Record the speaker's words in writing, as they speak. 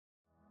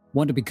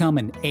Want to become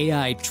an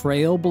AI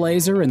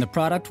trailblazer in the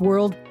product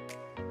world?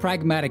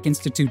 Pragmatic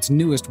Institute's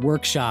newest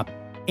workshop,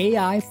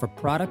 AI for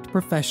Product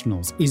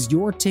Professionals, is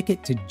your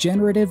ticket to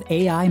generative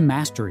AI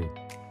mastery.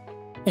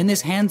 In this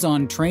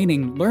hands-on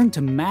training, learn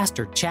to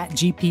master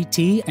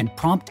ChatGPT and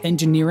prompt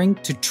engineering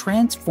to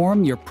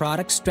transform your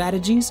product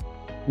strategies,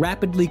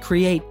 rapidly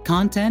create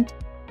content,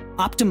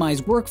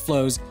 optimize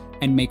workflows,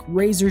 and make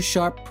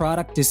razor-sharp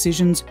product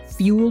decisions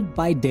fueled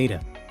by data.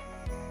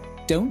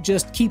 Don't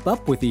just keep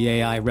up with the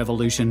AI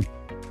revolution,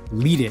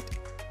 lead it.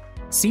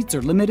 Seats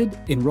are limited.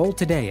 Enroll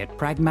today at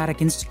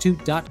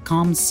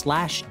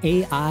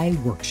pragmaticinstitute.com/AI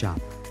workshop.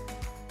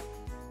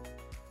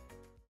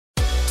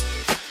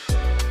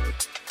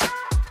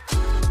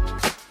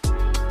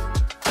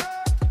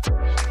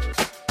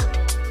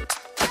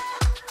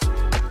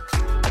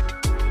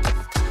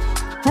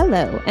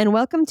 Hello, and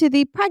welcome to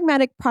the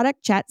Pragmatic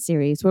Product Chat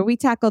series, where we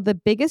tackle the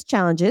biggest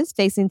challenges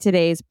facing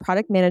today's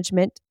product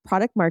management,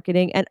 product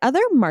marketing, and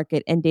other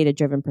market and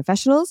data-driven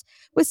professionals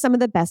with some of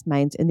the best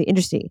minds in the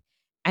industry.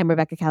 I'm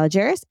Rebecca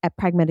Caligeris at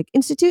Pragmatic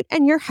Institute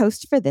and your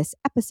host for this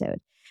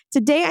episode.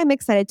 Today, I'm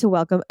excited to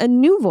welcome a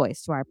new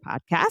voice to our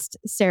podcast,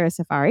 Sarah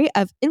Safari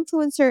of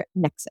Influencer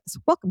Nexus.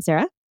 Welcome,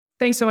 Sarah.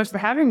 Thanks so much for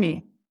having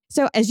me.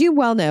 So as you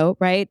well know,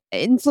 right,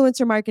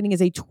 influencer marketing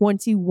is a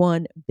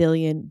 $21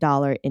 billion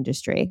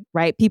industry,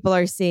 right? People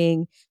are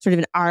seeing sort of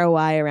an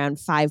ROI around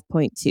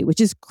 5.2,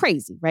 which is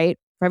crazy, right?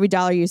 For every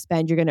dollar you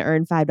spend, you're going to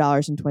earn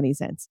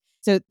 $5.20.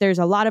 So there's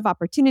a lot of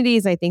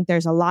opportunities. I think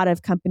there's a lot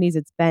of companies.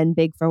 It's been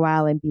big for a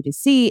while in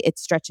B2C.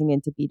 It's stretching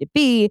into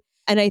B2B.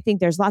 And I think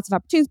there's lots of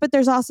opportunities, but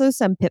there's also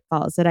some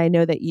pitfalls that I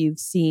know that you've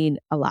seen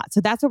a lot. So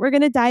that's what we're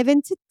going to dive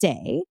in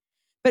today.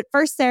 But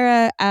first,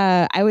 Sarah,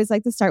 I always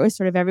like to start with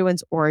sort of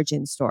everyone's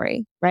origin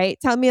story, right?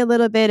 Tell me a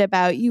little bit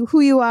about you, who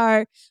you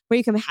are, where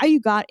you come, how you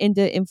got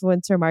into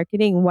influencer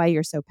marketing, and why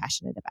you're so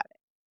passionate about it.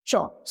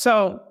 Sure.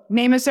 So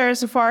name is Sarah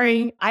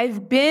Safari.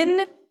 I've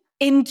been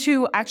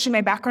actually my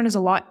background is a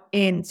lot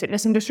in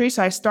fitness industry.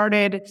 So I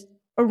started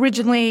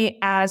originally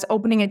as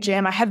opening a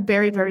gym. I had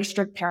very, very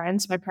strict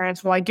parents. My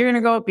parents were like, you're going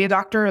to go be a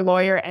doctor, a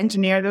lawyer,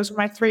 engineer. Those were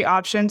my three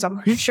options.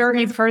 I'm sure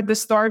you've heard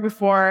this story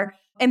before.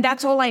 And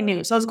that's all I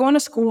knew. So I was going to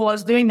school. I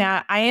was doing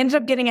that. I ended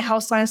up getting a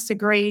health science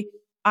degree.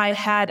 I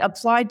had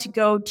applied to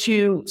go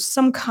to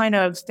some kind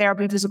of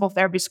physical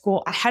therapy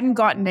school. I hadn't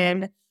gotten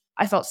in.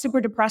 I felt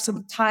super depressed at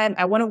the time.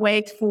 I went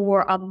away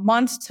for a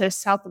month to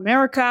South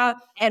America,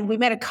 and we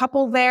met a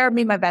couple there,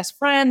 me and my best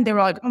friend. They were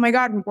like, oh my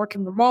God, we're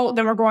working remote.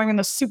 Then we're going on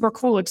this super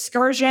cool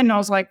excursion. And I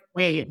was like,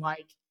 wait,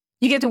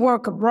 you get to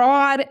work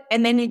abroad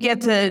and then you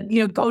get to,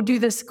 go do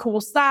this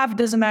cool stuff. It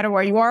doesn't matter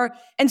where you are.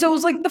 And so it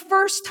was like the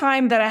first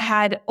time that I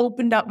had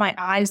opened up my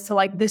eyes to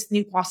like this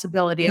new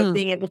possibility of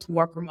being able to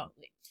work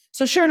remotely.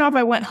 So sure enough,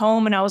 I went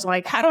home and I was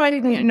like, how do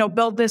I,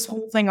 build this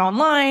whole thing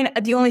online?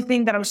 The only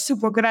thing that I was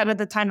super good at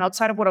the time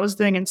outside of what I was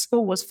doing in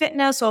school was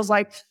fitness. So I was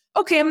like,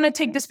 okay, I'm going to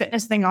take this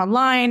fitness thing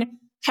online,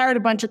 hired a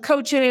bunch of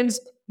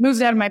coaches,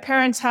 moved out of my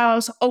parents'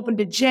 house,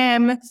 opened a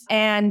gym,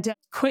 and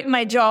quit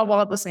my job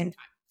all at the same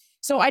time.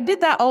 So I did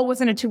that all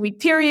within a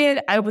 2-week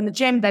period. I opened the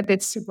gym. That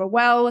did super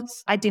well.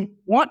 I didn't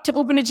want to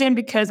open a gym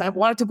because I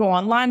wanted to go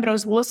online, but I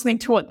was listening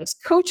to what this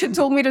coach had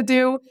told me to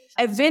do.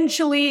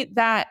 Eventually,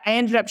 I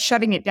ended up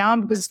shutting it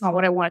down because it's not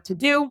what I wanted to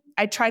do.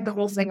 I tried the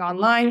whole thing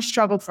online,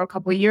 struggled for a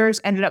couple of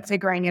years, ended up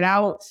figuring it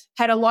out.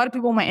 Had a lot of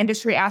people in my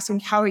industry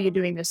asking, how are you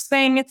doing this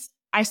thing?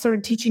 I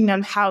started teaching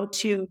them how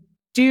to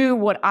do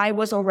what I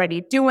was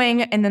already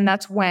doing. And then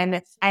that's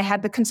when I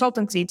had the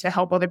consultancy to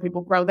help other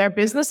people grow their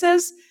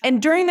businesses.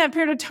 And during that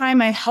period of time,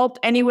 I helped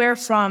anywhere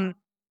from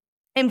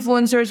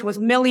influencers with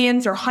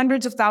millions or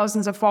hundreds of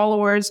thousands of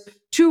followers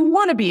to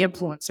wannabe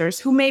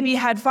influencers who maybe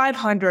had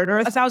 500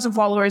 or 1,000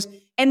 followers.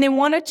 And they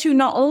wanted to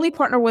not only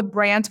partner with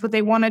brands, but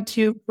they wanted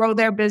to grow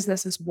their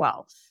business as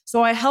well.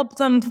 So I helped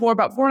them for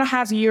about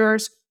 4.5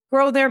 years,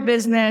 grow their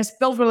business,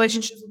 build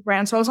relationships with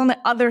brands. So I was on the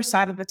other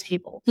side of the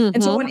table. Mm-hmm.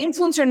 And so when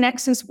Influencer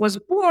Nexus was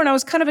born, I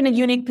was kind of in a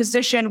unique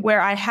position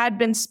where I had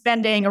been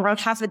spending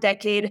around half a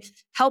decade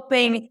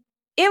helping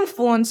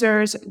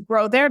influencers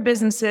grow their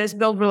businesses,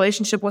 build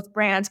relationship with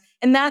brands.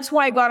 And that's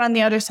why I got on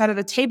the other side of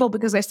the table,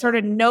 because I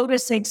started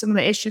noticing some of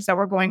the issues that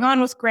were going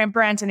on with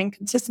brands and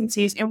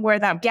inconsistencies and where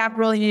that gap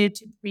really needed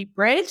to be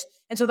bridged.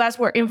 And so that's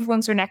where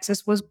Influencer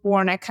Nexus was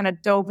born. I kind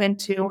of dove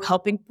into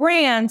helping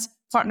brands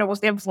partner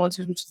with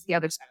influencers, which is the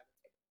other side.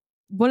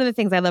 One of the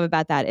things I love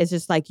about that is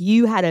just like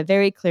you had a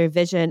very clear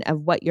vision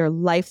of what your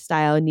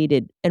lifestyle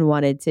needed and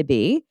wanted to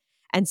be.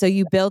 And so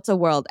you built a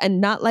world,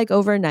 and not like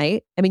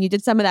overnight. I mean, you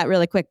did some of that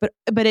really quick,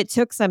 but it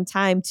took some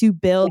time to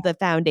build the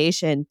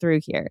foundation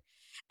through here.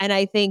 And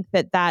I think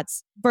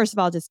that's, first of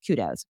all, just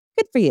kudos.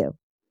 Good for you.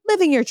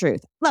 Living your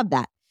truth. Love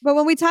that. But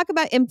when we talk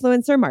about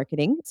influencer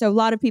marketing, so a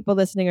lot of people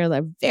listening are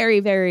like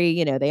very,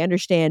 very, they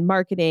understand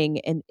marketing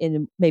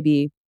in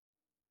maybe,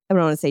 I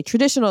don't want to say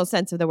traditional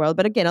sense of the world,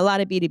 but again, a lot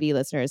of B2B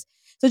listeners.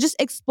 So just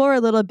explore a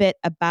little bit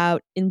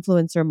about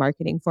influencer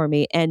marketing for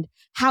me and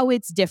how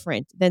it's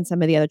different than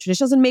some of the other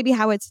traditionals and maybe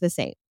how it's the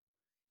same.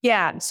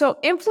 Yeah. So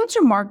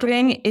influencer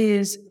marketing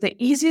is the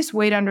easiest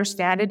way to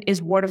understand it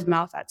is word of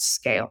mouth at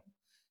scale.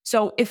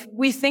 So if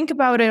we think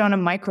about it on a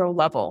micro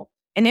level,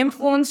 an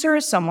influencer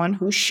is someone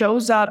who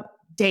shows up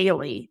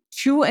daily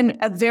to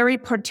a very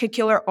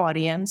particular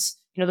audience.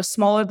 The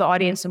smaller the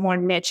audience, the more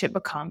niche it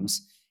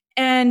becomes.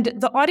 And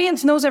the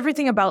audience knows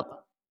everything about them.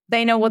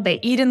 They know what they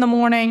eat in the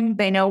morning.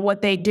 They know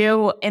what they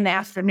do in the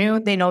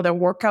afternoon. They know their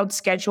workout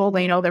schedule.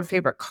 They know their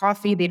favorite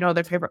coffee. They know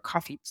their favorite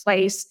coffee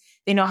place.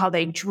 They know how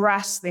they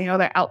dress. They know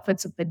their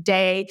outfits of the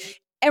day,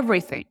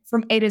 everything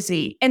from A to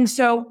Z. And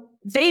so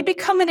they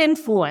become an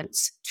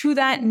influence to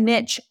that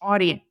niche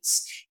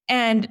audience.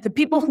 And the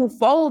people who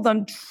follow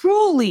them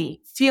truly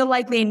feel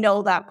like they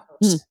know that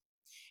person.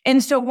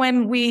 And so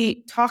when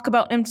we talk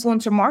about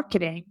influencer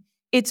marketing,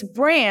 it's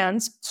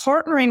brands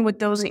partnering with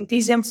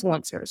these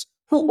influencers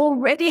who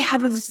already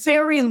have a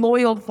very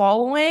loyal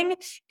following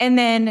and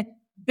then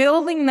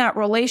building that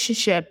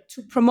relationship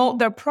to promote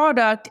their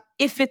product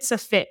if it's a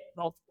fit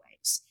both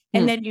ways.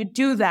 And then you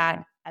do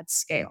that at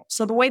scale.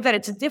 So the way that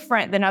it's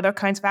different than other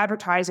kinds of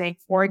advertising,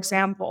 for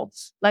example,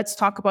 let's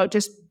talk about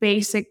just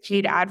basic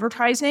paid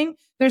advertising.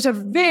 There's a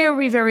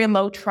very, very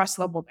low trust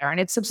level there, and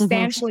it's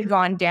substantially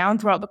gone down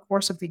throughout the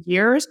course of the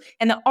years.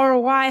 And the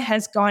ROI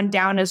has gone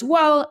down as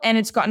well, and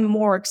it's gotten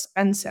more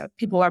expensive.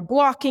 People are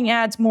blocking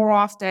ads more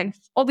often.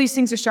 All these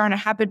things are starting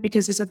to happen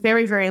because there's a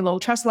very, very low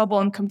trust level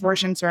and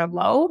conversions are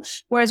low.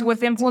 Whereas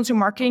with influencer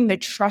marketing, the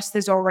trust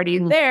is already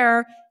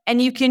there.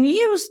 And you can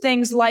use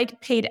things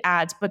like paid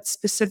ads, but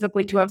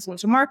specifically to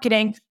influencer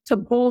marketing to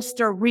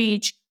bolster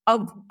reach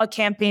of a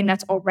campaign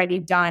that's already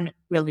done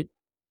really well.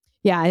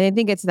 Yeah, and I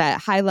think it's that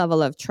high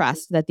level of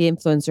trust that the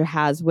influencer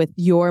has with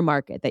your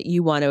market that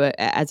you want to,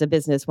 as a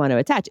business, want to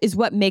attach is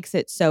what makes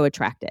it so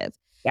attractive.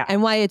 Yeah.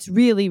 And why it's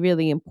really,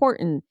 really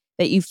important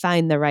that you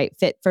find the right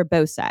fit for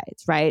both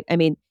sides, right? I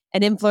mean,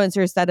 an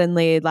influencer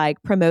suddenly like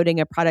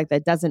promoting a product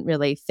that doesn't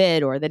really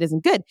fit or that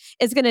isn't good,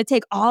 it's going to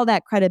take all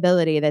that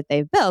credibility that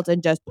they've built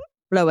and just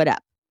blow it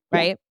up,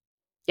 right?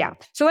 Yeah.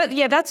 So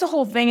that's the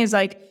whole thing is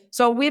like,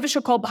 so we have a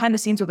show called Behind the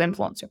Scenes with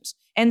Influencers.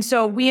 And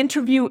so we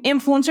interview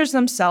influencers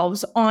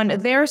themselves on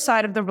their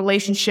side of the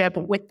relationship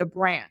with the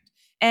brand.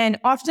 And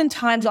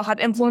oftentimes I'll have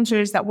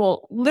influencers that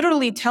will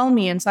literally tell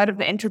me inside of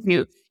the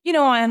interview,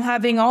 I'm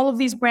having all of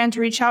these brands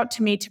reach out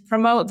to me to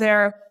promote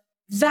their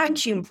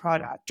vacuum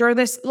product or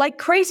this like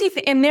crazy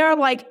thing. And they're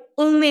like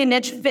only a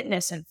niche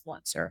fitness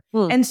influencer.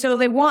 And so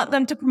they want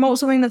them to promote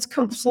something that's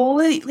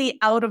completely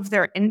out of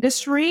their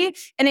industry.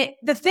 And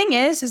the thing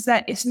is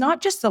that it's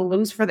not just a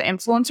lose for the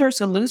influencer,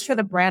 it's a lose for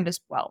the brand as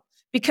well.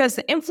 Because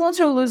the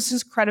influencer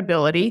loses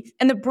credibility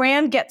and the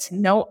brand gets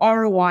no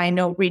ROI,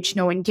 no reach,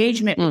 no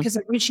engagement because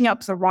they're reaching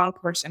out to the wrong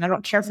person. I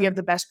don't care if you have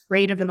the best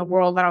creative in the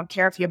world. I don't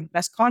care if you have the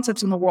best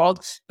concepts in the world.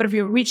 But if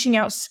you're reaching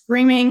out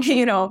screaming,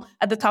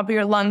 at the top of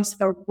your lungs to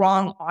the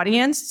wrong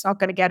audience, it's not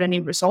going to get any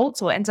results.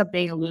 So it ends up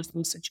being a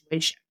lose-lose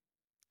situation.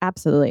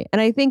 Absolutely.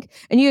 And I think,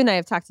 and you and I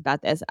have talked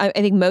about this, I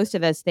think most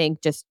of us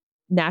think just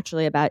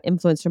naturally about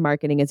influencer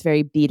marketing is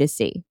very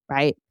B2C,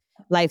 right?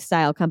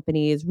 Lifestyle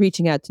companies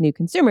reaching out to new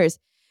consumers.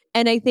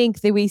 And I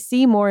think that we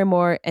see more and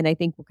more, and I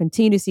think we'll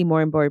continue to see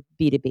more and more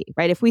B2B,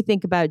 right? If we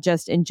think about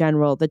just in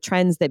general, the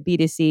trends that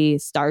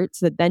B2C starts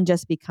that then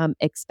just become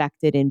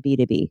expected in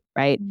B2B,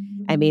 right?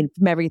 I mean,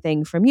 from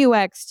everything from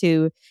UX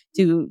to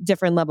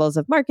different levels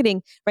of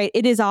marketing, right?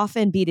 It is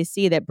often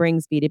B2C that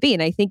brings B2B.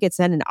 And I think it's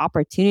then an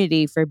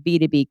opportunity for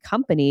B2B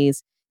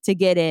companies to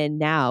get in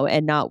now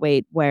and not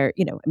wait where,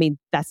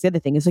 that's the other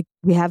thing is like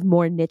we have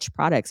more niche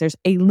products. There's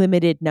a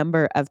limited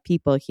number of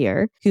people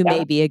here who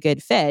may be a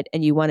good fit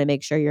and you want to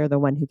make sure you're the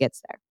one who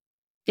gets there.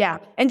 Yeah.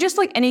 And just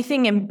like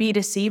anything in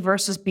B2C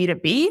versus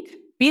B2B,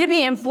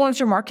 B2B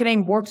influencer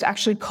marketing works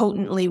actually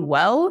potently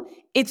well.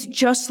 It's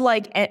just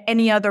like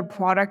any other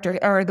product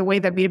or the way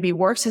that B2B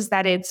works is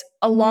that it's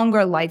a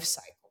longer life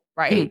cycle.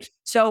 Right.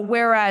 So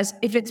whereas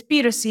if it's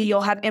B2C,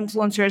 you'll have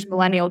influencers,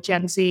 millennial,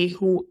 Gen Z,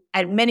 who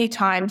at many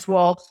times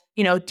will,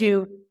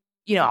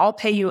 I'll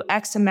pay you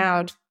X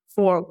amount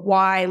for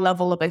Y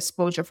level of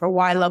exposure, for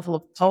Y level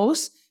of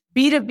posts.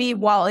 B2B,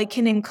 while it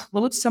can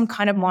include some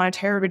kind of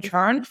monetary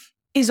return,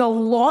 is a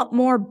lot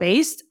more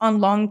based on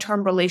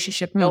long-term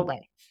relationship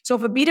building. So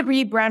if a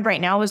B2B brand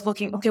right now is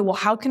looking, okay, well,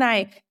 how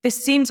can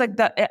this seems like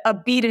a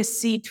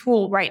B2C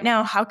tool right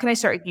now. How can I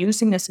start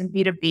using this in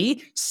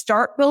B2B?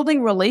 Start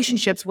building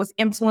relationships with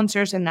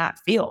influencers in that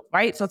field,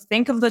 right? So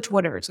think of the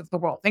Twitters of the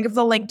world, think of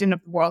the LinkedIn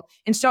of the world,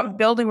 and start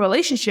building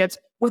relationships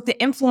with the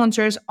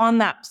influencers on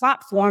that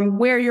platform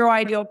where your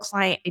ideal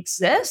client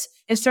exists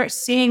and start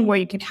seeing where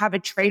you can have a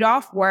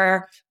trade-off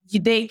where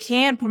they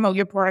can promote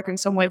your product in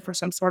some way for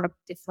some sort of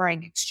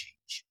differing exchange.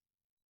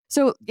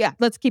 So yeah,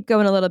 let's keep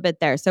going a little bit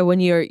there. So when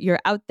you're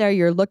out there,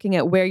 you're looking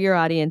at where your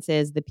audience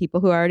is, the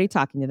people who are already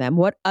talking to them.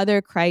 What other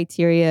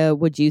criteria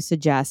would you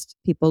suggest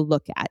people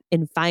look at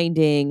in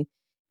finding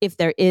if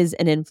there is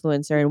an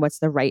influencer and what's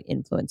the right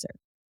influencer?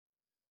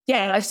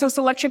 Yeah, so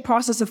selection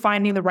process of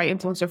finding the right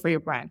influencer for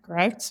your brand,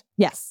 correct?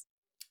 Yes.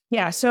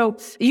 Yeah, so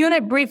you and I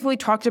briefly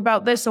talked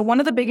about this. So one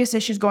of the biggest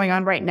issues going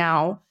on right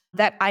now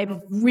that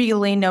I've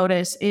really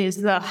noticed is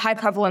the high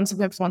prevalence of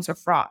influencer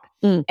fraud.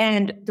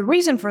 And the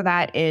reason for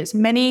that is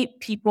many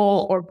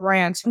people or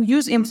brands who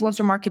use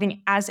influencer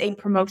marketing as a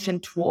promotion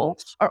tool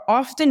are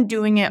often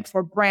doing it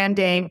for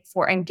branding,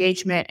 for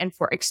engagement, and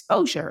for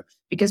exposure,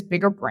 because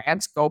bigger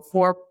brands go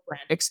for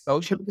brand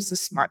exposure because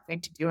it's a smart thing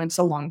to do and it's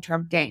a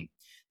long-term gain.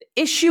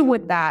 The issue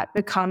with that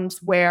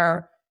becomes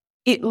where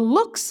it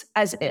looks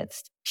as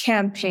if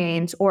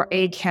campaigns or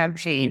a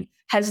campaign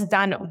has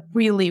done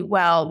really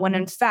well when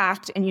in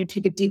fact, and you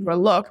take a deeper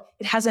look,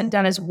 it hasn't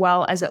done as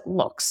well as it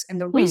looks.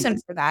 And the reason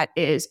for that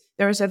is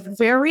there's a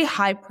very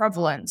high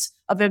prevalence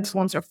of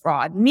influencer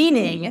fraud,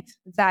 meaning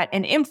that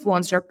an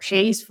influencer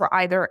pays for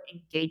either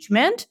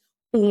engagement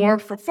or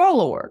for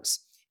followers.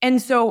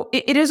 And so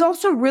it is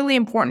also really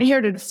important here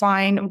to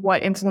define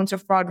what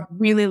influencer fraud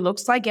really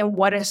looks like and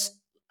what a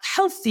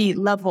healthy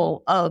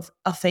level of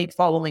a fake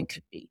following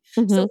could be.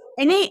 So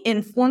any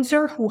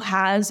influencer who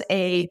has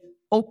a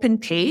open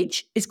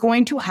page is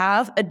going to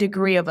have a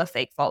degree of a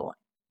fake following.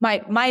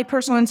 My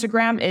personal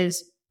Instagram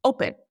is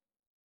open.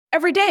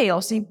 Every day I'll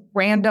see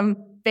random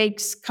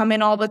fakes come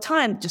in all the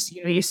time. Just,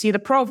 you see the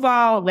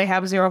profile, they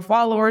have 0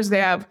 followers, they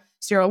have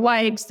 0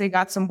 likes, they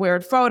got some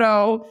weird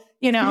photo,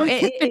 you know.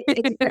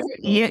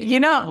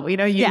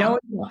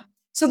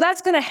 So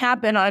that's going to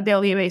happen on a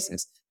daily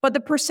basis. But the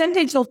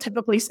percentage they'll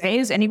typically say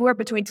is anywhere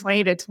between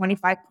 20 to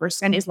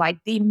 25% is like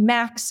the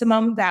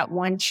maximum that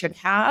one should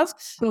have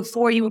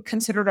before you would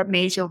consider it a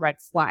major red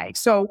flag.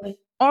 So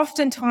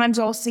oftentimes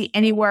I'll see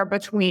anywhere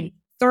between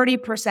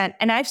 30%,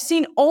 and I've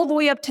seen all the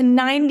way up to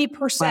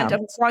 90% of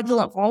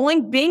fraudulent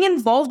following being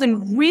involved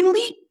in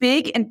really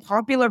big and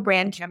popular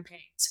brand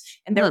campaigns.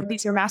 And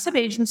these are massive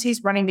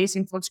agencies running these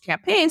influence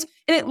campaigns,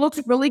 and it looks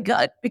really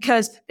good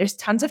because there's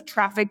tons of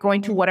traffic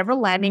going to whatever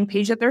landing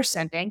page that they're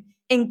sending.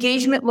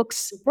 Engagement looks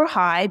super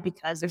high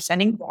because they're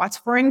sending bots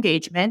for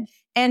engagement.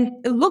 And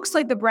it looks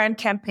like the brand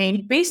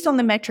campaign, based on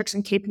the metrics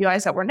and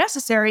KPIs that were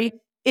necessary,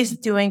 is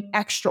doing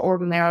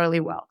extraordinarily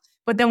well.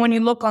 But then when you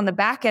look on the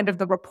back end of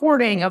the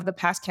reporting of the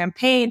past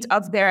campaigns,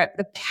 of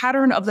the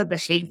pattern of the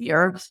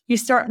behavior, you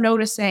start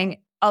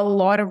noticing a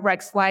lot of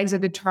red flags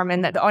that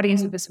determine that the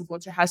audience that this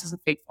influencer has is a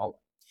fake follower.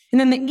 And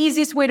then the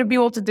easiest way to be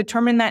able to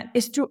determine that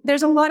is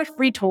there's a lot of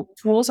free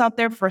tools out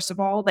there, first of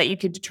all, that you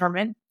could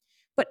determine.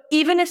 But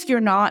even if you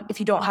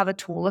don't have a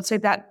tool, let's say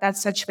that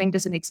such thing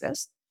doesn't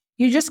exist,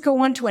 you just go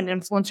onto an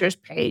influencer's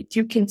page.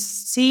 You can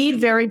see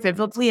very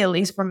vividly, at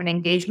least from an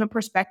engagement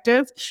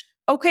perspective,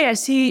 okay, I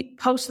see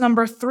post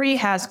number 3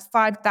 has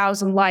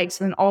 5,000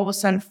 likes, and then all of a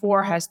sudden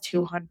 4 has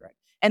 200.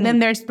 And then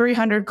there's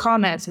 300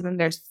 comments, and then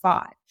there's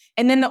 5.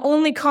 And then the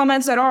only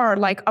comments that are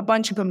like a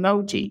bunch of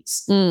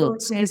emojis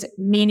versus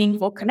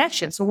meaningful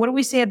connection. So what do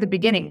we say at the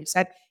beginning? We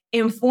said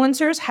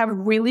influencers have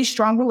really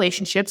strong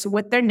relationships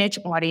with their niche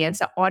audience.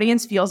 The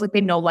audience feels like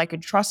they know, like,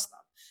 and trust them.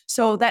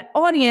 So that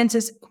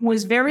audience who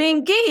is very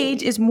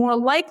engaged is more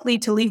likely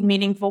to leave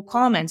meaningful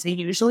comments. They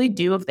usually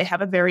do if they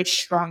have a very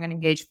strong and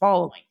engaged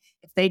following.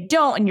 If they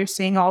don't, and you're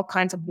seeing all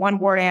kinds of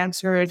one-word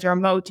answers or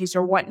emojis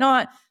or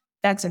whatnot,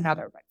 that's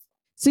another red flag.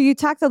 So you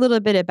talked a little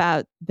bit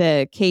about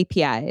the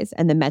KPIs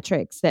and the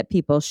metrics that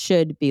people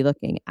should be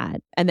looking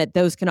at, and that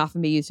those can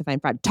often be used to find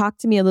fraud. Talk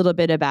to me a little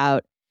bit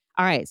about,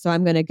 all right, so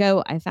I'm going to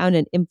go, I found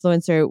an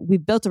influencer,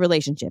 we've built a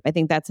relationship. I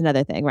think that's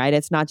another thing, right?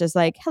 It's not just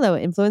like, hello,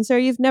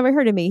 influencer, you've never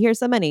heard of me, here's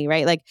some money,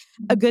 right? Like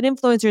a good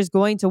influencer is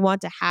going to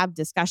want to have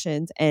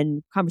discussions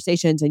and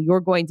conversations, and you're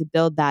going to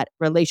build that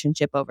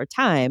relationship over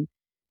time.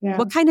 Yeah.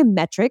 What kind of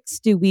metrics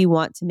do we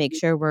want to make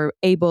sure we're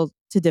able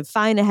to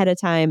define ahead of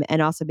time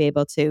and also be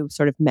able to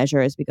sort of measure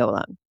as we go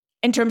along?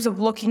 In terms of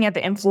looking at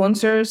the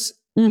influencers?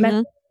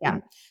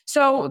 Yeah.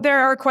 So there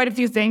are quite a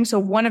few things. So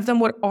one of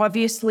them would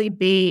obviously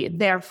be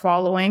their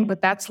following, but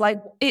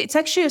it's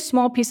actually a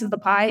small piece of the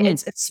pie.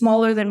 It's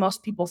smaller than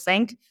most people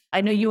think. I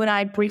know you and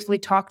I briefly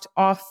talked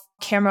off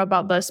camera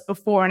about this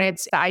before, and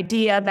it's the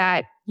idea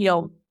that,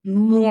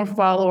 more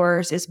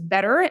followers is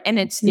better. And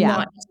it's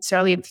not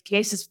necessarily the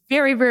case. It's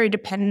very, very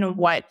dependent on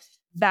what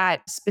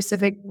that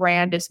specific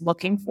brand is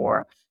looking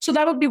for. So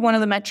that would be one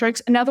of the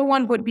metrics. Another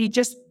one would be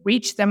just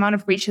reach, the amount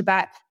of reach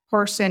that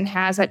person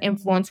has, that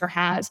influencer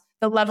has,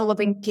 the level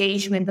of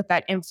engagement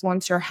that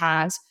influencer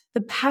has, the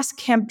past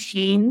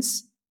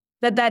campaigns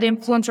that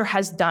influencer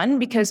has done,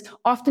 because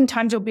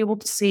oftentimes you'll be able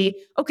to see,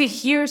 okay,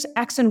 here's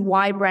X and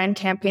Y brand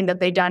campaign that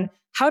they've done.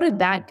 How did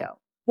that go?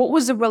 What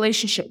was the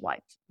relationship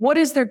like? What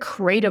is their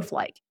creative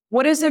like?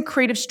 What is their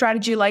creative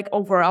strategy like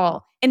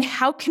overall? And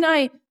how can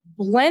I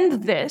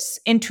blend this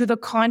into the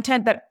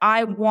content that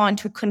I want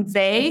to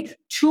convey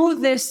to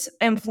this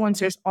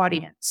influencer's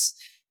audience?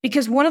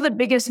 Because one of the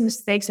biggest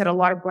mistakes that a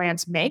lot of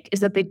brands make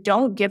is that they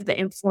don't give the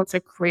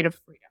influencer creative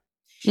freedom.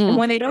 And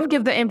when they don't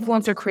give the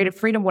influencer creative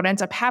freedom, what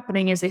ends up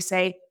happening is they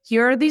say,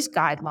 here are these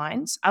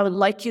guidelines. I would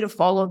like you to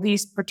follow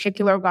these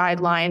particular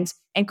guidelines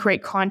and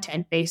create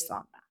content based on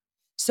that.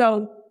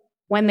 So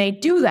when they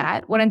do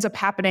that, what ends up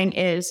happening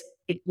is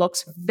it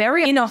looks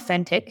very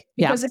inauthentic,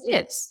 because it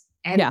is.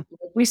 And like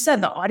we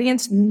said, the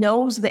audience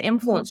knows the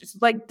influencers.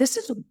 Like, this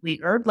is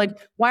weird. Like,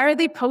 why are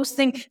they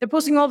posting? They're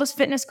posting all this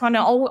fitness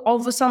content. All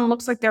of a sudden, it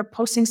looks like they're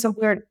posting some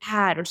weird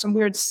ad or some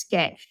weird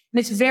skit. And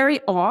it's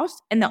very off,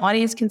 and the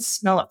audience can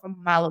smell it from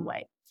a mile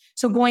away.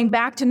 So going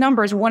back to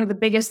numbers, one of the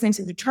biggest things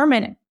to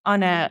determine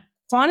on a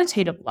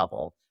quantitative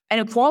level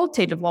and a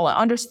qualitative level,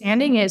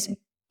 understanding is,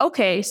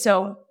 okay,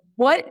 so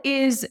what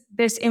is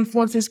this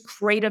influencer's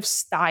creative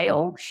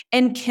style?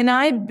 And can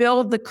I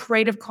build the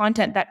creative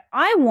content that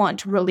I want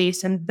to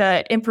release and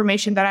the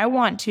information that I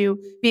want to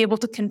be able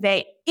to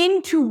convey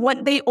into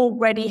what they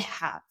already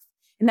have?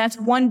 And that's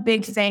one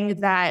big thing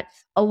that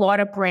a lot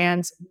of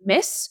brands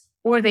miss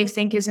or they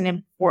think isn't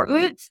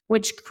important,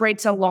 which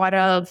creates a lot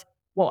of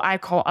what I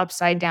call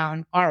upside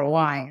down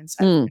ROI.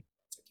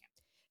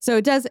 So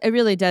it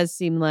really does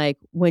seem like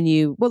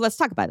let's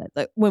talk about it.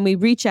 Like when we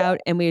reach out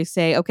and we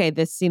say, okay,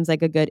 this seems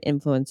like a good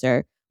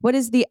influencer, what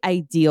is the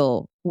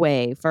ideal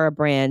way for a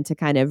brand to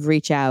kind of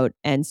reach out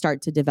and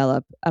start to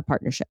develop a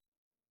partnership?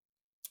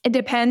 It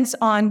depends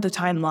on the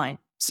timeline.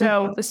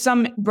 So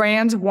some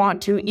brands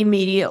want to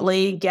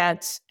immediately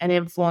get an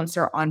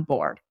influencer on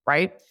board,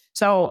 right?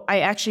 So I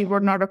actually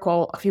wrote an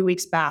article a few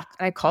weeks back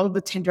and I called it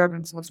the Tinder of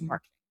influencer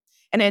marketing.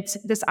 And it's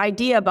this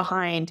idea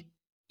behind,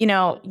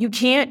 you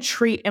can't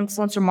treat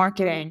influencer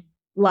marketing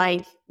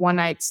like one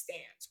night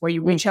stands where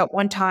you reach out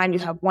one time, you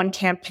have one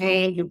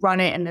campaign, you run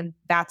it, and then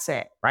that's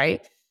it,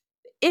 right?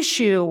 The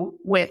issue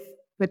with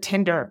the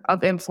Tinder of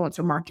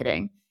influencer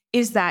marketing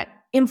is that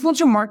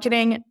influencer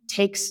marketing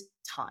takes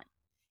time.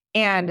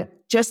 And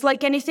just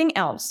like anything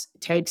else,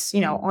 it takes,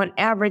 on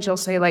average, I'll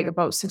say like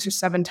about 6 or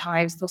 7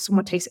 times till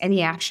someone takes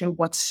any action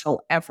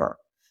whatsoever,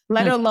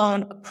 let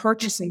alone a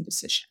purchasing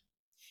decision.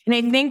 And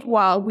I think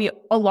while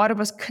a lot of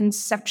us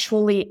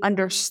conceptually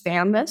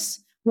understand this,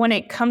 when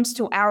it comes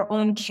to our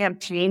own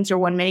campaigns or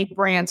when many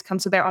brands come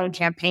to their own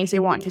campaigns, they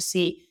want to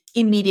see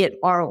immediate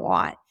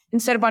ROI.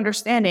 Instead of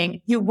understanding,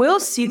 you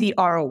will see the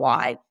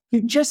ROI.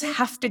 You just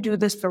have to do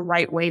this the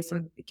right way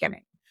from the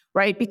beginning,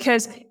 right?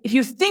 Because if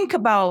you think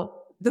about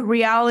the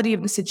reality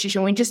of the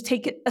situation, we just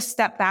take it a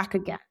step back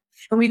again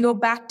and we go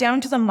back down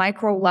to the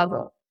micro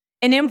level.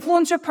 An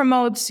influencer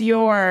promotes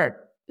your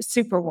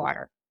super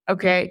water.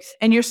 Okay.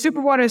 And your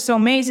super water is so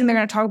amazing. They're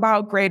going to talk about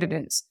how great it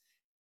is.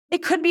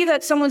 It could be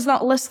that someone's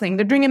not listening.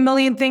 They're doing a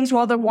million things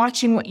while they're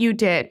watching what you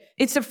did.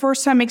 It's the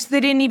first time they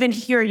didn't even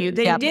hear you.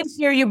 They did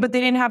hear you, but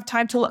they didn't have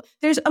time to look.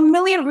 There's a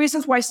million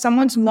reasons why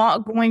someone's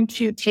not going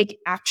to take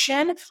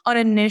action on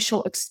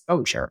initial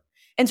exposure.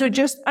 And so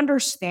just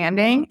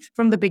understanding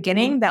from the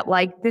beginning that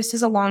this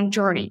is a long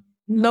journey,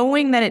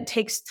 knowing that it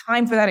takes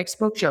time for that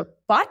exposure.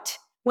 But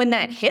when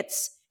that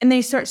hits, and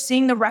they start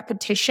seeing the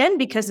repetition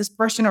because this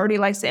person already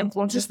likes the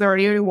influencers, they're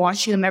already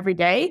watching them every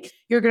day,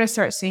 you're going to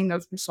start seeing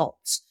those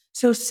results.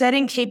 So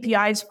setting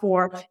KPIs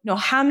for,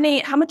 how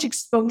much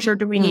exposure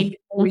do we need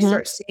before we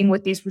start seeing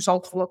what these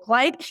results look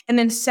like? And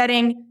then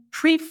setting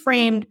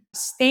pre-framed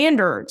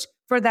standards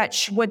for that,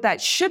 what that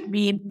should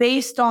be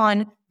based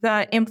on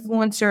the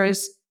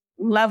influencer's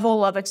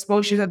level of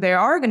exposure that they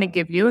are going to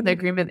give you, the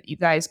agreement that you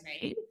guys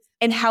made,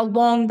 and how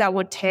long that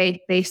would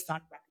take based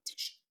on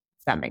repetition.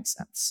 If that makes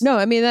sense. No,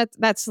 I mean,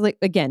 that's like,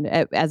 again,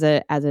 as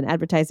an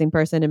advertising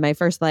person in my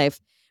first life,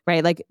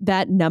 right? Like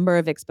that number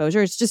of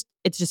exposure, it's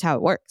just how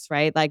it works,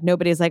 right? Like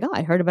nobody's like, oh,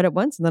 I heard about it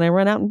once and then I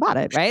ran out and bought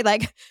it, right?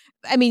 Like,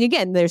 I mean,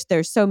 again,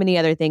 there's so many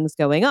other things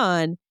going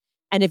on.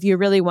 And if you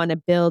really want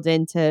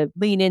to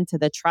lean into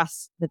the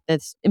trust that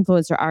this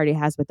influencer already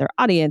has with their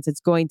audience,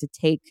 it's going to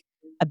take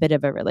a bit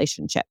of a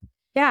relationship.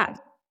 Yeah.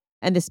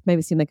 And this may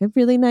seem like a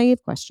really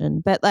naive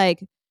question, but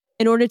like,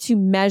 in order to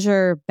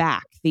measure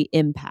back the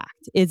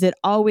impact, is it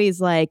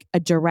always like a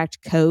direct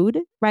code,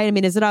 right? I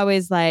mean, is it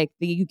always like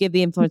you give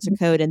the influencer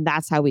code and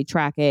that's how we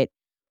track it?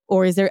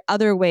 Or is there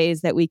other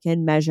ways that we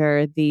can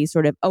measure the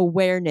sort of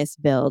awareness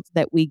build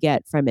that we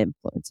get from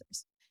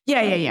influencers?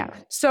 Yeah.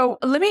 So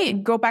let me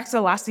go back to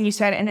the last thing you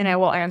said, and then I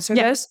will answer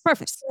this.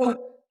 Perfect.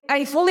 So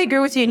I fully agree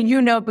with you.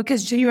 And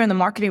because you're in the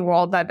marketing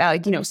world, that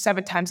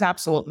 7 times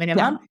absolute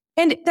minimum.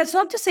 Yeah. And that's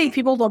not to say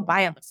people don't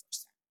buy on the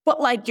first time.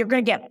 But you're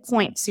going to get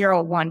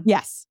 0.01%.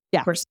 Yes.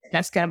 Yeah.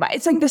 That's going to buy.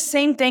 It's like the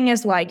same thing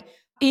as I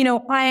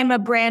am a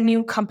brand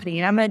new company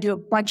and I'm going to do a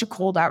bunch of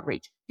cold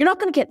outreach. You're not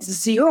going to get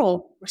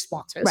 0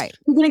 responses. Right.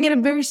 You're going to get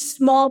a very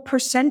small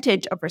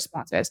percentage of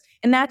responses.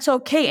 And that's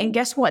okay. And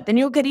guess what? Then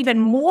you'll get even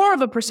more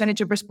of a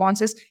percentage of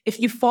responses if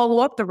you follow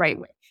up the right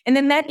way. And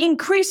then that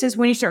increases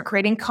when you start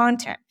creating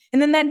content.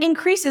 And then that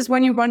increases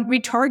when you run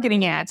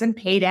retargeting ads and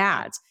paid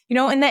ads,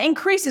 and that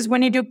increases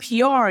when you do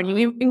PR and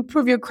you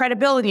improve your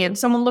credibility and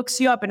someone looks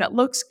you up and it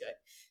looks good.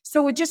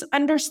 So with just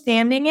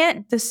understanding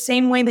it the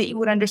same way that you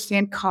would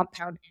understand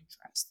compound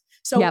interest.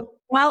 So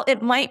while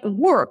it might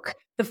work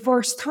the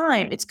first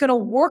time, it's going to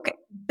work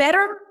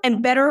better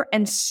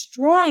and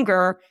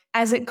stronger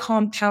as it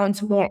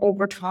compounds more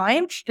over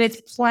time. And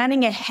it's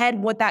planning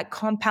ahead what that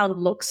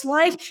compound looks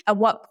like at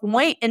what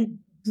point and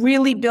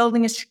really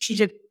building a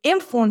strategic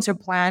influencer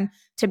plan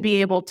to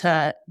be able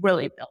to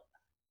really build that.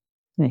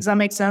 Nice. Does that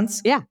make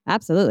sense? Yeah,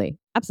 absolutely.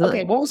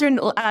 Okay, what was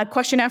your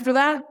question after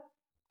that?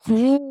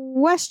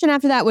 Question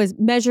after that was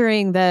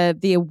measuring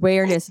the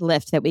awareness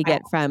lift that we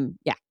get from,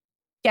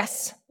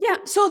 Yes. Yeah.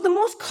 So the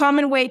most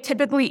common way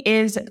typically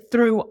is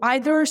through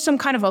either some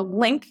kind of a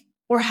link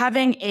or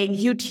having a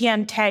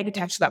UTM tag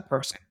attached to that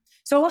person.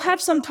 So I've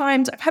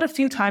had a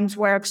few times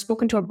where I've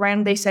spoken to a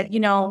brand, they said, the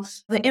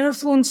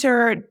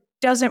influencer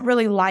doesn't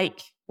really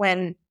like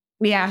when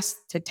we ask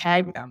to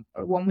tag them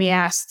or when we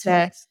ask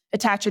to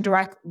attach a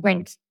direct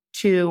link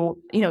to,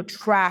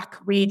 track,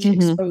 reach,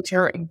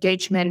 exposure,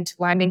 engagement,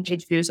 landing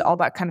page views, all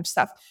that kind of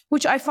stuff,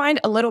 which I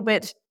find a little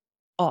bit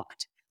odd.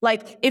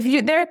 Like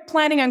if they're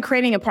planning on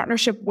creating a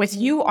partnership with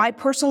you, I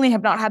personally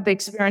have not had the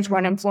experience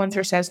where an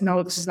influencer says,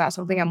 no, this is not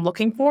something I'm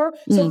looking for.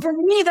 So for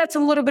me, that's a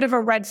little bit of a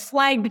red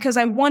flag because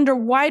I wonder,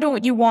 why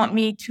don't you want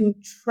me to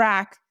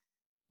track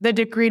the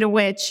degree to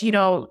which,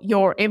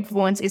 your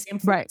influence is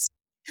influenced?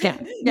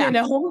 Right. Yeah.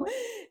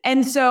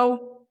 And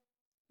so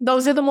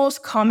those are the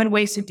most common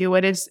ways to do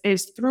it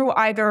is through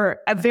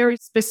either a very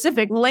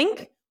specific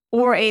link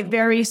or a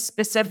very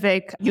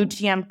specific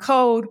UTM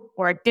code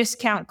or a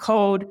discount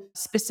code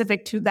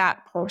specific to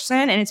that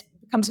person. And it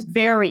becomes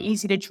very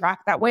easy to track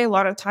that way. A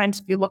lot of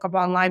times if you look up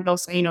online, they'll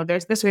say,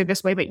 there's this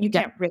way, but you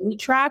can't really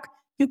track.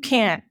 You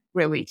can't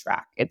really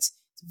track. It's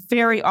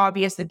very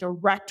obvious the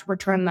direct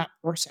return that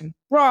person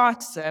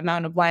brought, the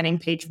amount of landing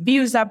page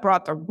views that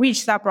brought, the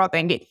reach that brought, the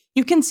engagement.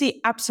 You can see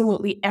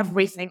absolutely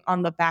everything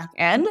on the back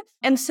end.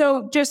 And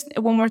so just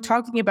when we're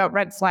talking about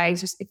red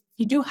flags, just if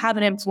you do have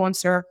an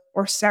influencer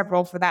or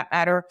several for that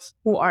matter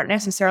who aren't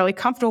necessarily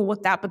comfortable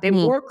with that, but they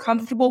were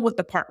comfortable with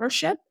the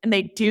partnership and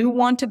they do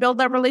want to build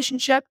that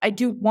relationship, I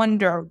do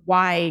wonder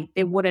why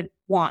they wouldn't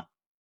want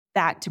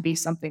that to be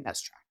something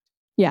that's tracked.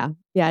 Yeah.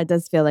 It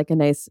does feel like a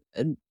nice,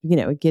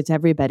 it gives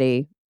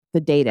everybody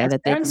the data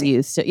that they can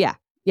use. So yeah.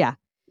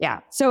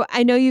 So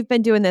I know you've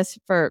been doing this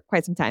for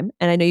quite some time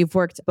and I know you've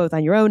worked both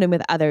on your own and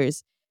with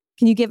others.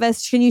 Can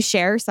you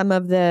share some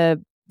of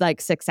the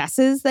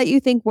successes that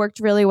you think worked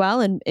really well?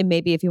 And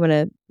maybe if you want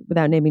to,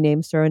 without naming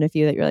names, throw in a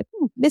few that you're like,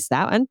 missed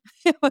that one.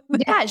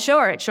 Yeah,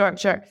 sure.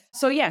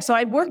 So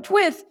I worked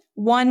with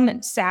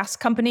one SaaS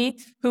company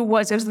they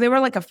were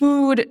like a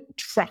food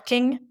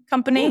tracking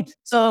company.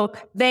 So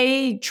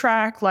they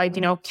track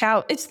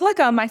it's like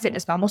a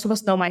MyFitnessPal. Most of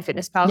us know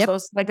MyFitnessPal. Yep. So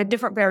it's like a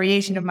different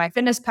variation of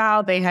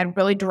MyFitnessPal. They had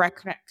really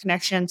direct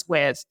connections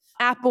with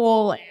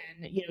Apple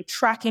and,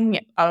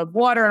 tracking of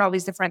water and all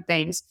these different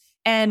things.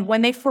 And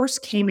when they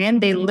first came in,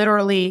 they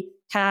literally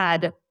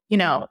had,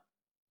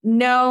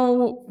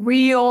 no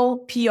real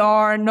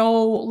PR,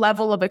 no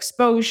level of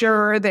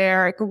exposure.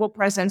 Their Google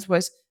presence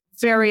was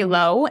very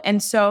low.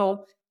 And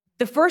so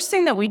the first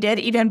thing that we did,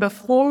 even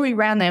before we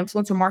ran the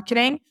influencer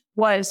marketing,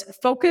 was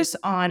focus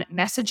on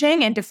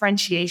messaging and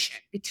differentiation,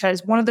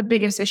 because one of the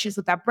biggest issues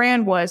with that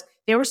brand was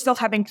they were still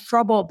having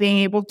trouble being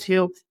able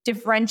to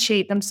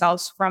differentiate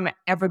themselves from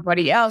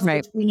everybody else, right,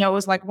 which we know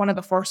is like one of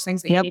the first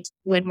things that you need to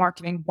do in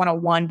marketing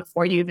 101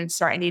 before you even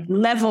start any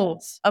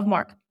levels of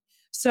marketing.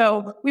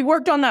 So we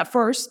worked on that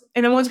first.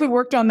 And then once we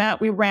worked on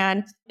that, we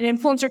ran an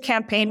influencer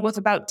campaign with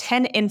about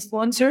 10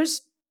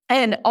 influencers.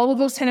 And all of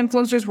those 10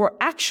 influencers were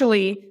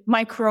actually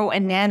micro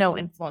and nano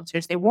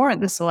influencers. They weren't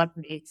the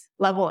celebrity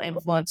level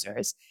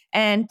influencers.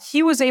 And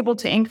he was able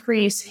to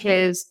increase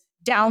his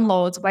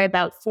downloads by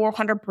about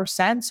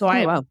 400%.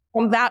 So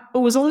from that, it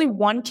was only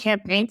one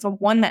campaign. From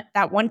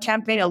that one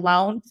campaign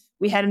alone,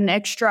 we had an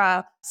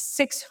extra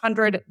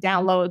 600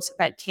 downloads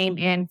that came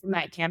in from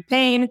that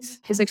campaign.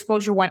 His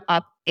exposure went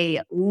up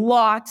a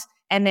lot.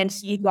 And then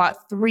he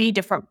got 3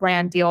 different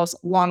brand deals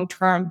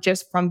long-term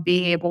just from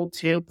being able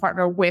to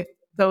partner with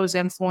those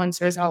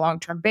influencers on a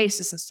long-term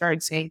basis and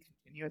started seeing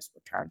continuous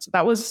returns. So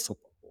that was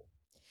super cool.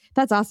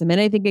 That's awesome.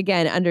 And I think,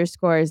 again,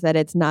 underscores that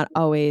it's not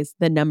always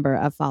the number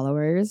of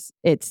followers.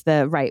 It's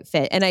the right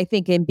fit. And I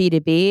think in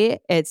B2B,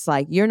 it's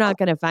like, you're not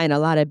going to find a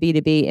lot of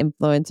B2B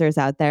influencers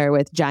out there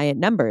with giant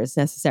numbers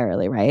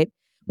necessarily, right?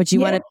 What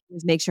you want to do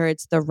is make sure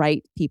it's the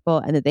right people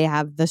and that they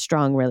have the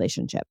strong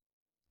relationship.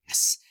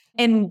 Yes.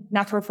 And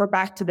not to refer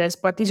back to this,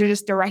 but these are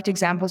just direct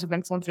examples of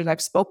influencers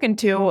I've spoken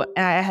to.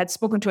 I had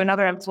spoken to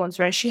another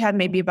influencer and she had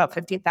maybe about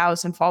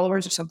 15,000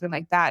 followers or something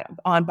like that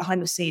on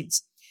behind the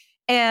scenes.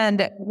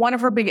 And one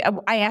of her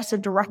I asked her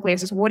directly, I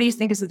said, what do you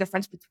think is the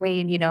difference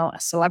between, a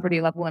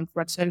celebrity level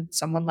influencer and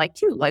someone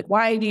like you? Like,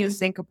 why do you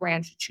think a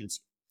brand should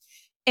choose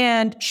you?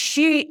 And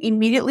she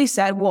immediately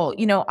said, well,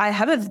 I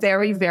have a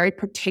very, very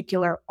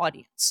particular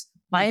audience.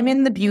 I'm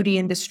in the beauty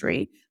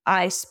industry.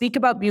 I speak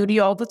about beauty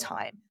all the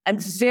time. I'm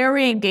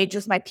very engaged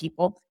with my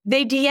people.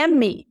 They DM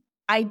me.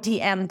 I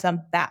DM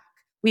them back.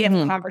 We have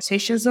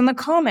conversations in the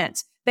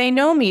comments. They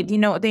know me. They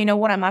know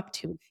what I'm up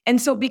to.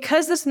 And so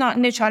because this not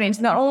niche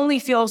audience not only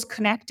feels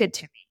connected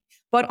to me,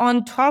 but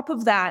on top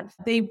of that,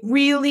 they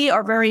really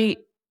are very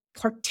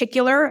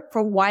particular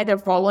for why they're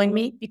following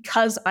me,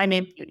 because I'm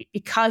in beauty,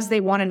 because they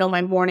want to know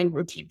my morning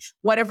routine,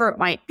 whatever it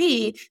might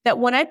be, that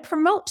when I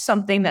promote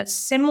something that's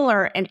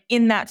similar and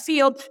in that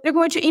field, they're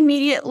going to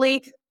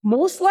immediately,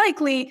 most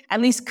likely,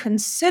 at least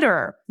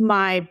consider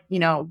my,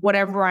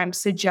 whatever I'm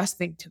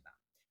suggesting to them,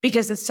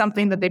 because it's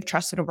something that they've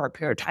trusted over a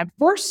period of time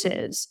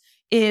versus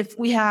if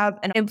we have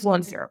an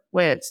influencer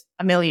with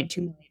 1 million,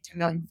 2 million, 10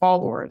 million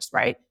followers,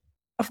 right?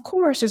 Of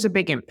course, there's a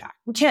big impact.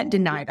 We can't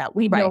deny that.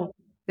 We know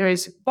there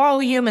is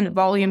volume, and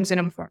volume is an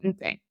important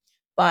thing.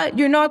 But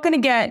you're not going to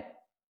get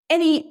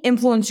any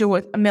influencer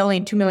with 1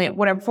 million, 2 million,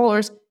 whatever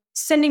followers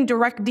sending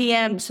direct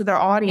DMs to their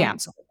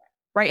audience,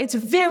 right? It's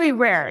very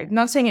rare. I'm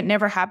not saying it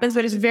never happens,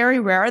 but it's very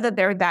rare that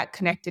they're that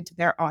connected to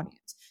their audience.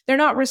 They're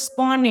not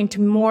responding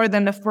to more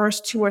than the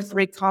first 2 or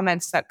 3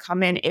 comments that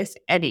come in, if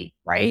any,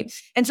 right?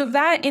 And so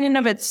that in and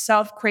of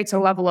itself creates a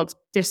level of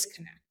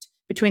disconnect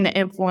between the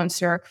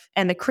influencer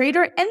and the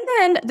creator. And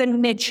then the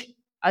niche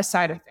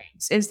side of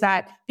things is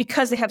that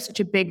because they have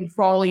such a big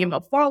volume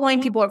of following,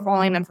 people are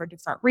following them for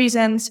different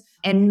reasons.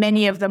 And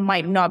many of them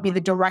might not be the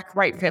direct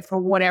right fit for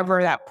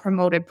whatever that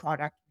promoted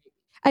product.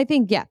 I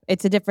think,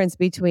 it's a difference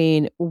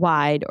between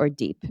wide or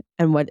deep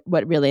and what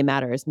really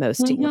matters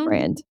most to your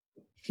brand.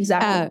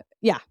 Exactly.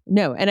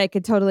 And I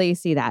could totally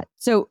see that.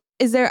 So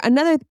is there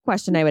another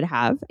question I would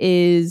have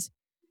is,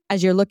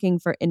 as you're looking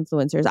for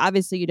influencers,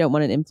 obviously you don't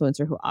want an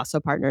influencer who also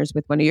partners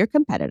with one of your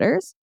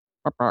competitors.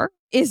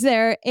 Is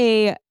there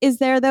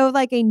though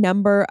like a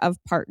number of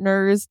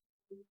partners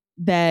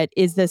that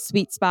is the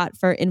sweet spot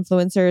for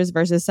influencers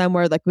versus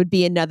somewhere like would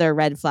be another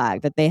red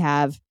flag that they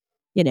have,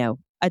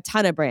 a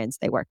ton of brands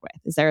they work with?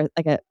 Is there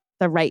like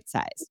the right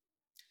size?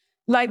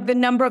 Like the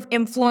number of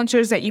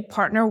influencers that you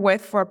partner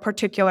with for a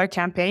particular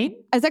campaign?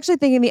 I was actually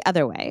thinking the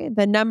other way,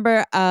 the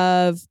number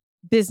of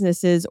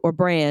businesses or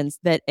brands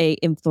that a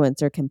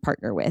influencer can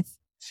partner with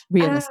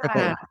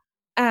realistically.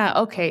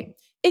 Okay.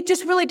 It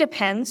just really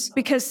depends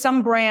because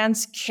some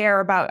brands care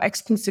about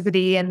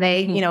exclusivity and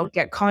they,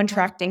 get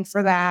contracting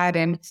for that.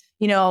 And,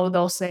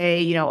 they'll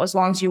say, as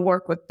long as you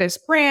work with this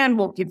brand,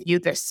 we'll give you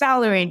this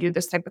salary and do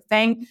this type of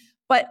thing.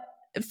 But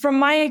from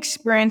my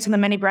experience in the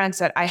many brands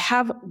that I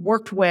have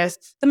worked with,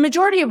 the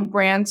majority of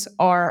brands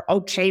are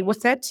okay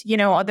with it.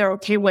 They're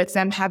okay with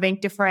them having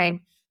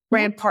different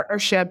brand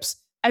partnerships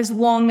as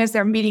long as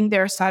they're meeting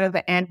their side of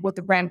the end with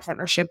the brand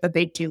partnership that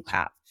they do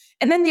have.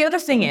 And then the other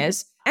thing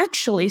is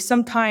actually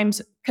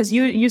sometimes, because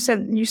you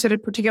said a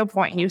particular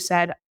point, and you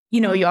said,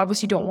 you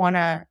obviously don't want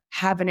to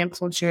have an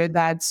influencer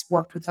that's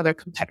worked with other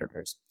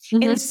competitors.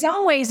 In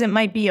some ways, it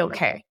might be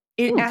okay.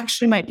 It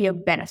actually might be a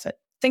benefit.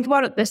 Think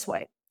about it this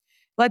way.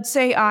 Let's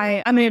say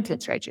I'm an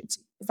influencer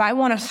agency. If I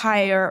want to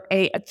hire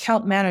a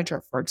account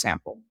manager, for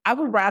example, I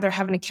would rather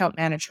have an account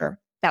manager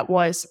that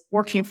was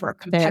working for a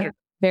competitor.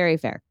 Very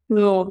fair.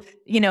 Who,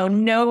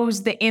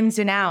 knows the ins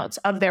and outs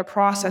of their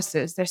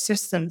processes, their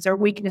systems, their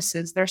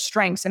weaknesses, their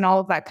strengths, and all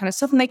of that kind of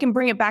stuff. And they can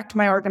bring it back to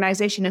my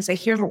organization and say,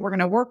 here's what we're going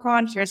to work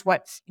on. Here's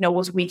what,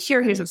 was weak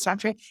here. Here's what's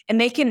not right.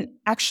 And they can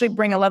actually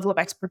bring a level of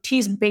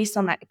expertise based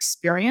on that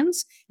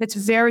experience. That's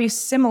very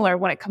similar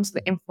when it comes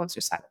to the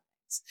influencer side of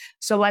things.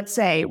 So let's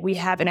say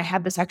I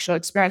had this actual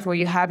experience where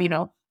you have,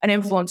 an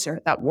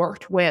influencer that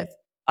worked with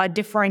a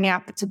differing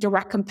app. It's a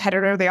direct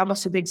competitor. They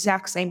almost do the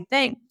exact same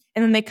thing.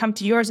 And then they come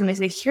to yours and they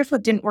say, here's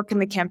what didn't work in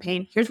the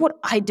campaign. Here's what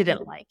I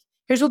didn't like.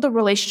 Here's what the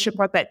relationship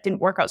part that didn't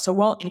work out so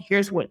well. And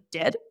here's what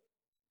did.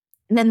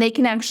 And then they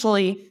can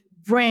actually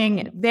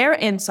bring their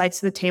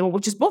insights to the table,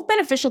 which is both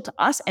beneficial to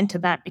us and to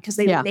them because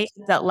they have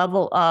that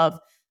level of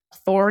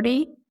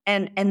authority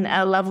and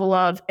a level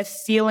of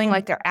feeling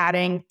like they're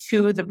adding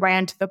to the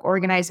brand, to the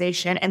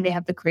organization, and they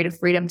have the creative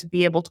freedom to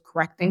be able to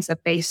correct things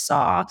that they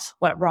saw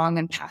went wrong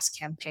in past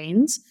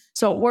campaigns.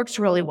 So it works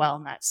really well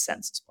in that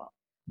sense as well.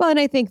 Well, and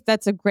I think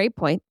that's a great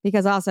point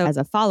because also as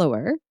a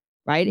follower,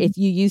 right? If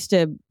you used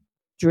to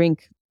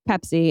drink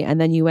Pepsi and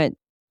then you went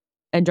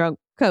and drank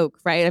Coke,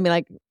 right? I mean,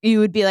 like you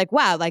would be like,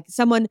 wow, like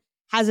someone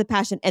has a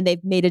passion and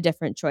they've made a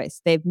different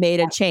choice. They've made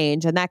a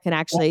change. And that can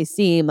actually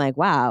seem like,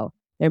 wow,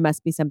 there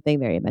must be something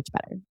very much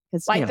better.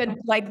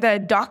 Like the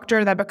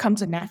doctor that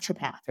becomes a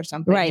naturopath or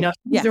something. Right.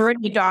 He's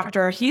already a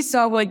doctor. He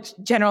saw what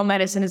general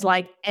medicine is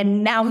like,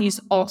 and now he's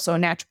also a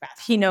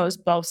naturopath. He knows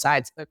both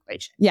sides of the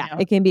equation. Yeah,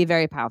 it can be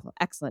very powerful.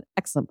 Excellent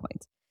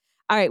point.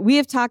 All right, we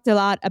have talked a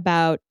lot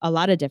about a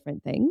lot of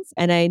different things,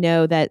 and I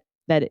know that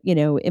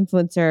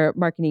influencer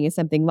marketing is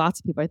something lots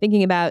of people are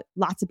thinking about.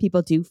 Lots of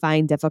people do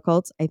find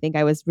difficult. I think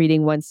I was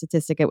reading one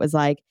statistic. It was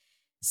like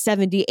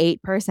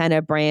 78%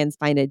 of brands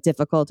find it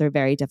difficult or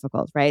very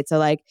difficult, right? So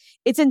like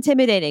it's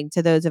intimidating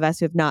to those of us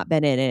who have not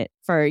been in it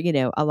for,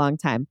 a long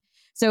time.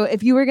 So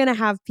if you were going to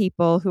have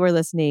people who are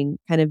listening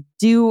kind of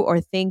do or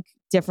think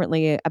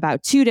differently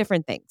about 2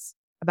 different things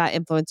about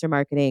influencer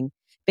marketing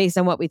based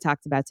on what we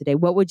talked about today,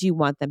 what would you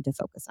want them to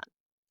focus on?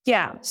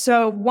 Yeah.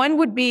 So one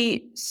would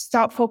be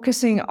stop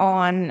focusing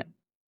on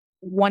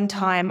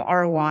one-time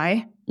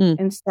ROI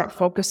and start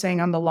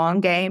focusing on the long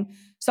game.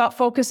 Stop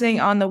focusing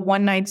on the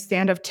one night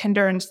stand of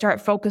Tinder and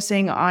start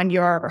focusing on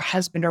your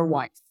husband or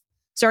wife.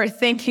 Start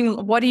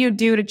thinking, what do you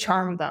do to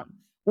charm them?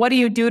 What do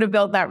you do to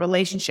build that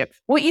relationship?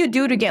 What you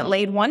do to get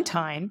laid one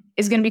time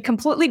is going to be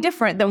completely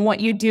different than what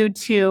you do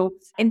to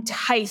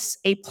entice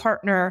a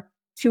partner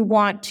to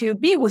want to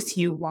be with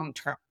you long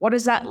term. What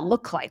does that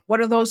look like? What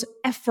do those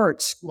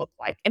efforts look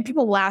like? And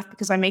people laugh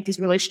because I make these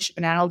relationship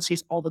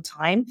analogies all the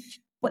time.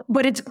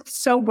 but it's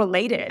so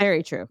related.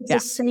 Very true. It's the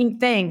same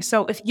thing.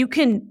 So if you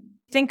can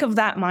think of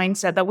that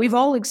mindset that we've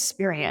all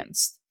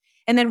experienced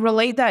and then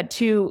relate that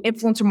to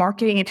influencer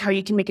marketing and how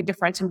you can make a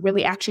difference and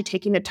really actually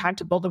taking the time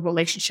to build a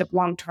relationship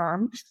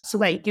long-term so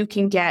that you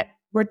can get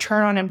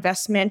return on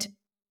investment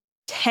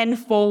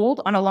tenfold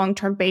on a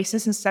long-term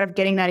basis instead of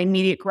getting that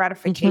immediate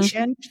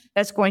gratification,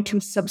 that's going to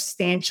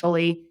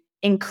substantially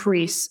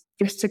increase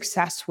your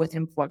success with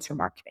influencer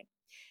marketing.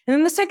 And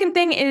then the second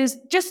thing is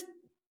just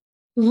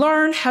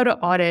learn how to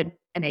audit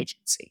an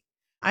agency.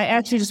 I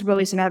actually just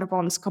released an article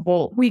on this a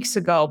couple weeks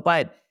ago,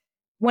 but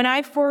when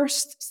I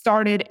first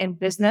started in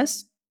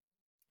business,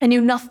 I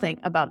knew nothing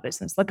about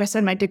business. Like I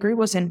said, my degree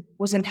was in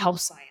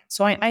health science.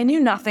 So I knew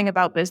nothing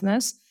about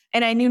business,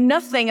 and I knew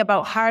nothing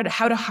about how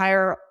to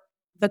hire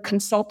the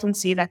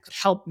consultancy that could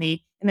help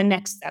me in the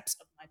next steps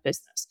of my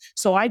business.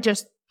 So I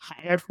just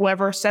hired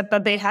whoever said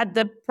that they had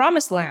the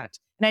promised land.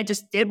 And I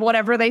just did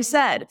whatever they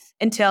said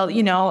until,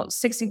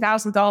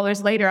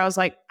 $60,000 later, I was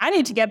like, I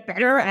need to get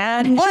better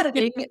at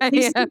auditing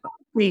these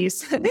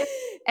companies.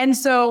 And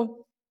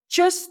so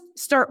just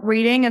start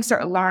reading and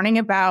start learning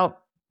about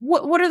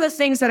what are the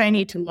things that I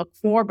need to look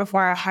for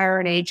before I hire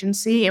an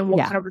agency, and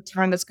what kind of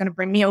return that's going to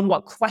bring me, and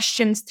what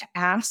questions to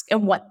ask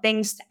and what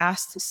things to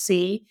ask to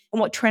see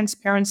and what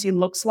transparency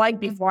looks like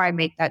before I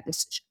make that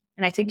decision.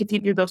 And I think if you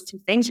do those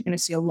two things, you're going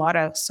to see a lot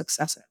of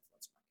success in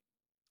it.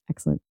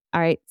 Excellent.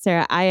 All right,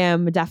 Sarah, I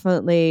am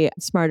definitely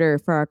smarter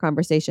for our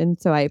conversation,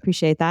 so I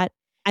appreciate that.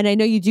 And I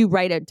know you do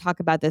write and talk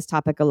about this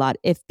topic a lot.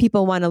 If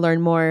people want to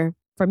learn more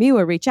from you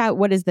or reach out,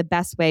 what is the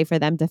best way for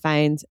them to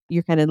find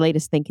your kind of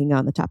latest thinking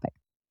on the topic?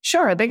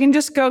 Sure. They can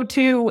just go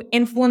to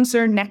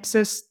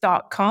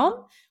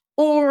influencernexus.com,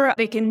 or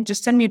they can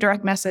just send me a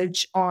direct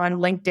message on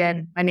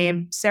LinkedIn. My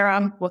name,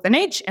 Sarah with an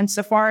H, and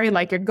Safari,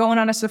 like you're going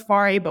on a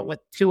safari, but with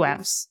 2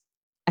 Fs.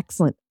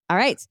 Excellent. All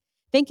right.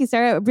 Thank you,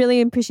 Sarah.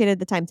 Really appreciated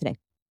the time today.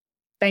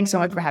 Thanks so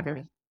much for having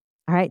me.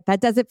 All right.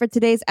 That does it for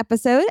today's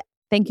episode.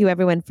 Thank you,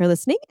 everyone, for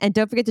listening. And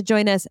don't forget to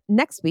join us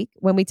next week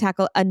when we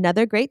tackle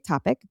another great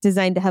topic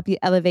designed to help you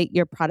elevate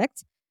your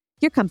product,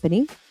 your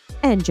company,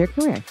 and your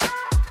career.